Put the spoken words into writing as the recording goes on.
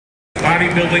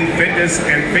Bodybuilding, Fitness,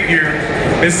 and Figure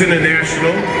Miss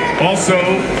International. Also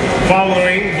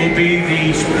following will be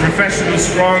the Professional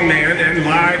Strongman and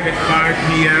live at 5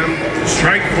 p.m.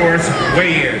 Strike Force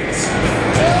weigh-ins.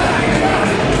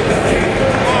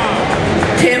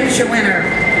 Tim's your winner.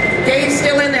 Dave's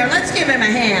still in there. Let's give him a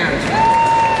hand.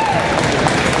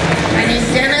 I need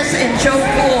Dennis and Joe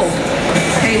Poole.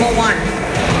 Table 1.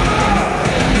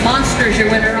 Monster's your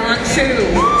winner on 2.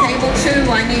 Table 2,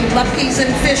 I need Lupke's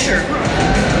and Fisher.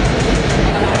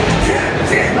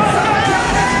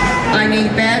 I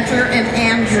need Badger and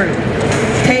Andrew.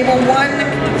 Table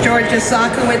 1, George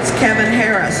Isakowitz, Kevin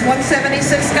Harris.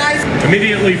 176, guys.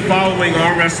 Immediately following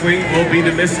arm wrestling will be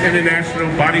the Miss International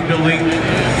Bodybuilding,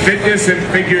 Fitness, and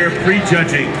Figure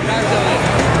prejudging.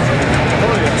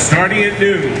 Starting at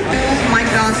noon. Mike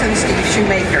Dawson, Steve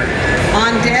Shoemaker.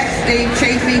 On deck, Dave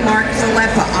Chafee, Mark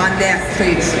Zalepa. On deck,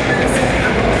 please.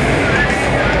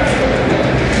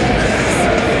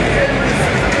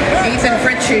 Ethan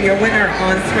Fritchie, your winner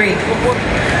on 3.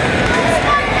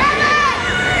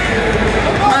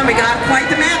 Come on, we got quite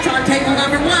the match on table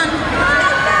number 1.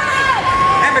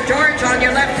 Remember, George on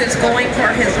your left is going for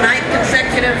his 9th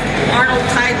consecutive Arnold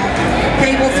title.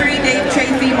 Table 3, Dave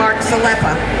Chafee, Mark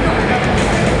Zalepa.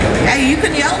 Hey, you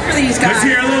can yell for these guys. Let's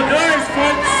hear a little noise,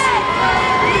 folks.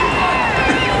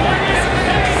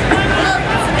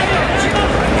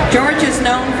 George is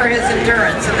known for his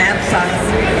endurance, and that's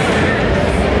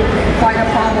quite a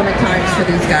problem at times for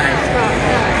these guys.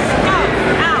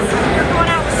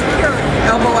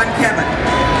 Elbow on Kevin.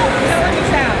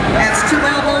 That's 2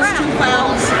 elbows, 2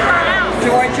 fouls.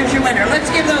 George is your winner. Let's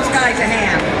give those guys a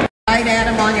hand. Right,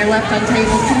 Adam on your left on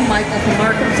table 2, Michael from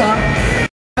Arkansas.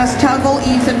 Tuggle,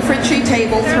 Ethan Fritchie,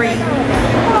 table 3.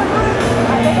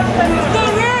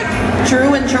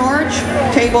 Drew and George,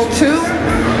 table 2.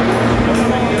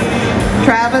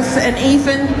 Travis and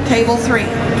Ethan, table 3.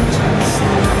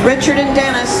 Richard and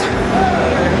Dennis.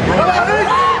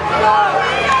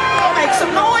 Make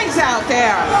some noise out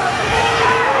there.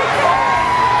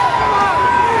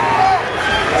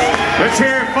 Let's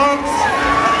hear it, folks.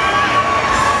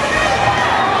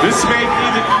 This may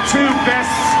be the 2 best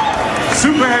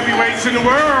super heavyweights in the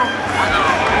world.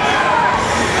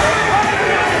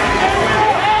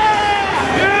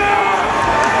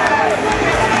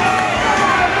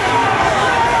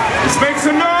 Let's make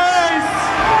some noise.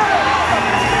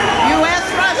 U.S.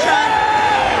 Russia.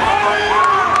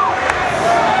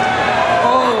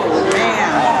 Oh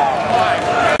man.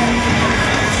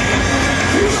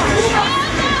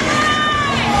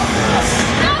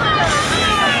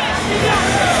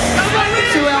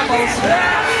 2 elbows.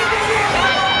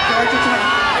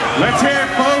 Let's hear it,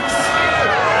 folks.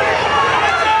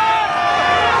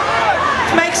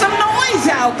 Make some noise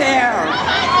out there.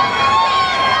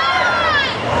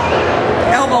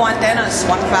 Elbow on Dennis,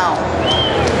 1 foul.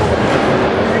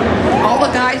 All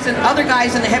the guys and other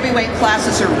guys in the heavyweight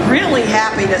classes are really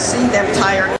happy to see them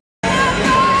tired.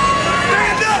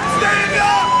 Stand up! Stand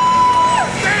up!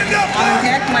 Stand up! On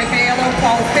deck, Mike Aiello,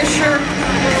 Paul Fisher.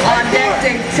 On deck,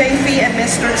 Dave Chafee and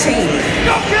Mr. T.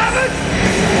 Go, Kevin!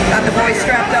 Got the boys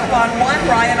strapped up on 1,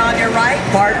 Ryan on your right,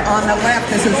 Bart on the left.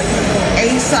 This is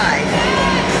A side.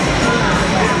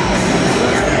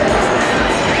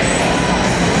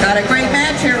 Got a great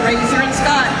match here, Razor and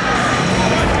Scott.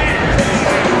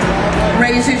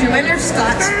 Razor's your winner,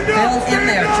 Scott's still in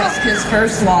there, just his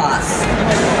first loss.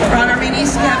 Ron Armini,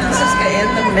 Kevin Siska in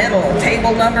the middle.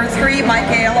 Table number 3, Mike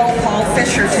Aiello, Paul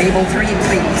Fisher, table 3,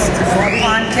 please.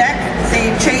 On deck,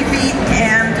 Dave Chafee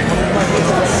and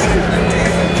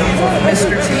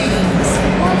Mr. T.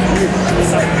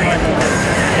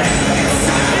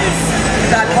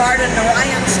 Got Bart and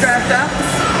Ryan strapped up.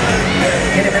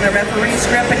 Get him in a referee's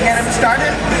grip and get him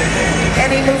started.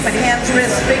 Any movement, hands,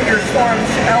 wrists, fingers, forearms,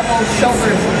 elbows,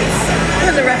 shoulders.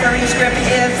 And the referee's grip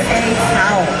is a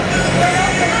foul.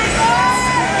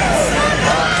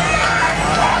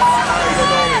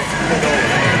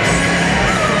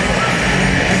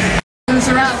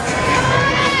 Are out.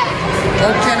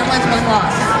 Both gentlemen, 1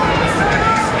 loss.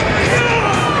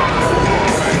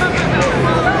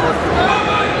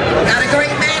 Got a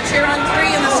great match here on 3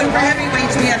 in the super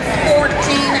heavyweights. We had 14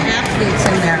 athletes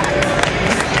in there.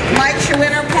 Mike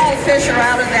Schwinner, Paul Fisher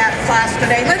out of that class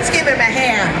today. Let's give him a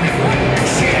hand.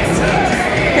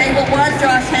 Table 1,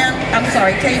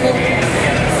 table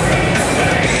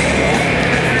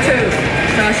 2.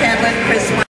 Josh Handlin, Chris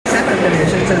White, 7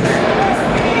 divisions in there.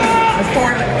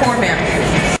 Four men.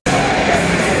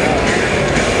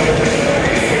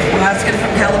 Alaskan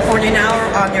from California now,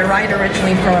 on your right,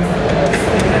 originally from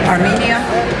Armenia.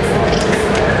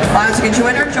 Bosnian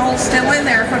winner, Joel's still in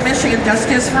there from Michigan, just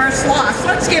his first loss.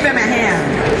 Let's give him a hand.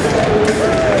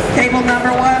 Table number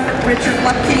 1, Richard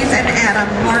Lupkeys and Adam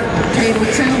Martin. Table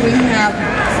 2, we have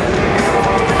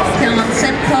Dylan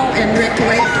Simcoe and Rick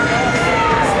Wade.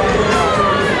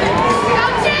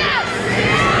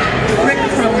 Rick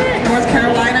from North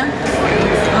Carolina.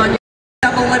 On your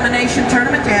double elimination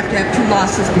tournament, you have to have 2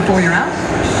 losses before you're out.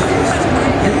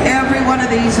 And every one of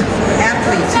these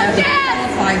athletes has to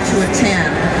qualify to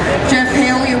attend. Jeff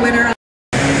Hale, your winner.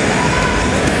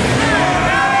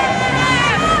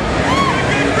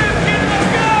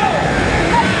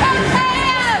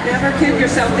 Never kid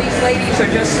yourself, these ladies are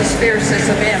just as fierce as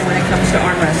the men when it comes to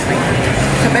arm wrestling.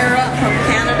 Tamara from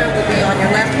Canada will be on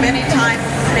your left, many-time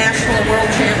national and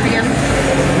world champion.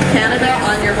 Canada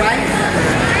on your right.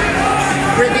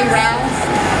 Brittany Rao,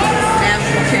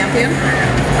 national champion.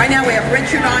 Right now we have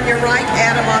Richard on your right,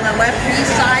 Adam on the left,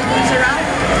 east side, loser out.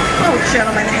 Both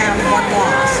gentlemen have 1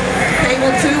 loss.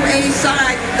 Table 2, A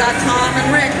side, we've got Tom and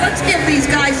Rick. Let's give these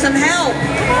guys some help.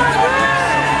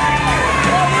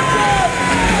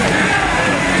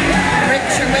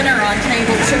 Rick's your winner on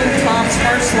table 2, Tom's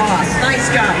first loss. Nice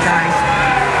job, guys.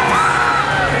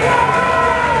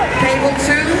 Table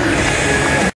 2,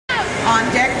 on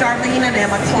deck, Darlene and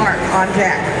Emma Clark on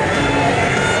deck.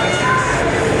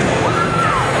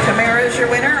 Tamara is your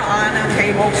winner on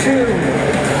table 2.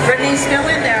 Brittany's still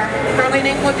in there. Curling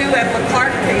Ingledew, Emma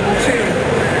Clark, table 2.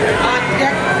 On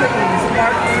deck, please,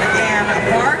 Martin and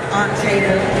Bart on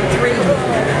table 3.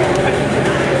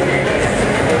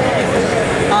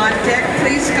 On deck,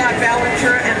 please, Scott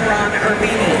Ballinger and Ron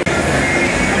Urbini.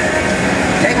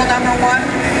 Table number 1,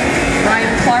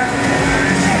 Ryan Clark.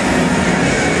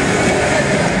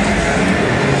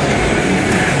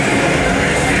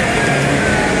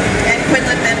 And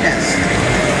Quinlan Mendez.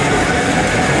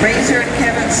 Razor and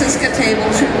Kevin Siska, table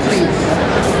 2, please.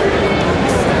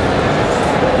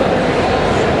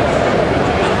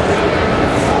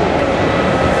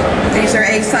 These are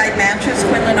A-side matches.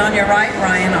 Quinlan on your right,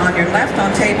 Ryan on your left.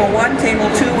 On table 1, table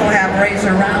 2, we'll have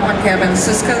Razor Rao and Kevin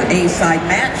Siska, A-side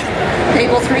match.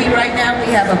 Table 3, right now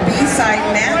we have a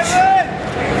B-side match.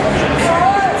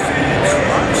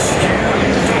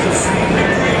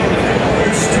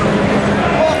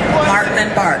 Martin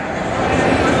and Bart.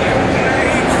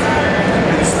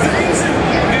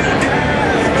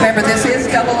 Remember, this is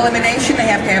double elimination. They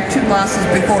have to have 2 losses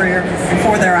before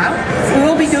they're out. We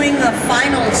will be doing the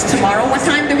finals tomorrow. What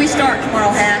time do we start tomorrow,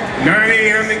 Hack? 9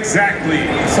 a.m. exactly.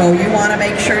 So you want to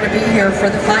make sure to be here for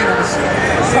the finals.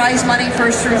 Prize money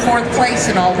 1st through 4th place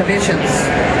in all divisions.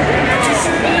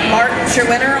 Martin's your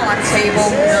winner on table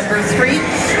number 3.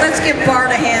 Let's give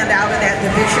Bart a hand out of that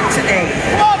division today.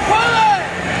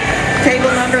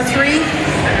 Table number 3.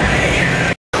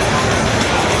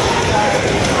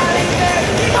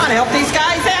 Help these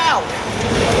guys out.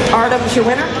 Artem's your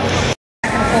winner.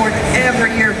 Back and forth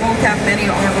every year. Both have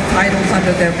many Arnold titles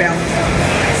under their belt.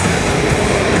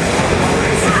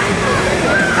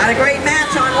 Had a great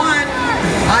match on 1.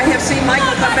 I have seen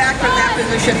Michael come back from that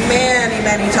position many,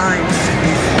 many times.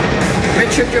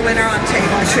 Richard, your winner on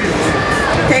table 2.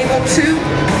 Table 2.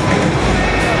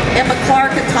 Emma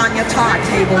Clark and Tanya Todd,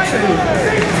 table 2.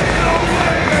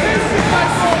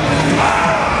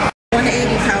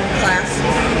 180-pound class.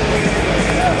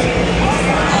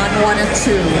 1 and 2.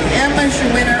 Emma's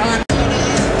your winner on.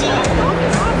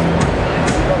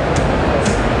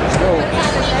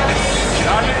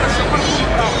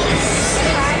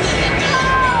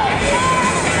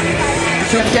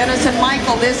 Dennis and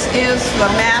Michael, this is the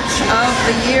match of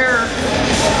the year,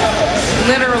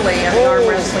 literally, in the arm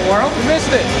wrestling world. You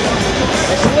missed it.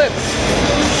 It slipped.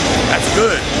 That's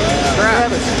good.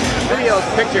 Travis, videos,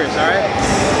 pictures, all right?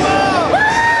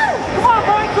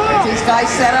 These guys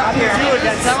set up here. I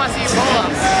want to see you pull up.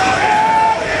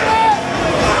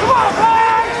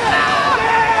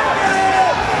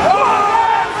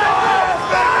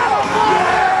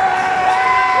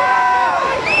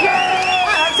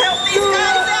 Let's help these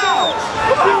guys out.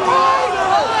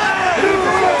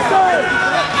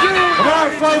 Come on,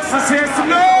 folks, let's hear some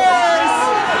noise.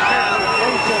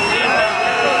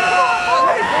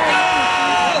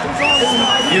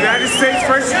 United States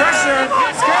versus Russia.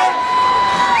 Let's go.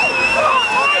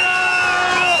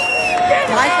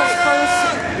 Michael's first.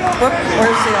 Whoop,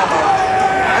 where's the elbow?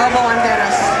 Elbow on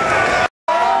Dennis.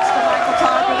 Loss to Michael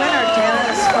Todd, the winner.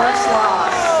 Dennis' first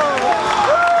loss.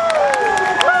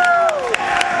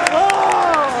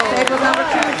 Table number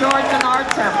 2, George and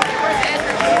Artem.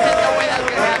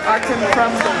 Artem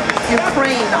from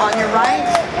Ukraine on your right.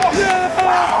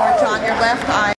 George on your left.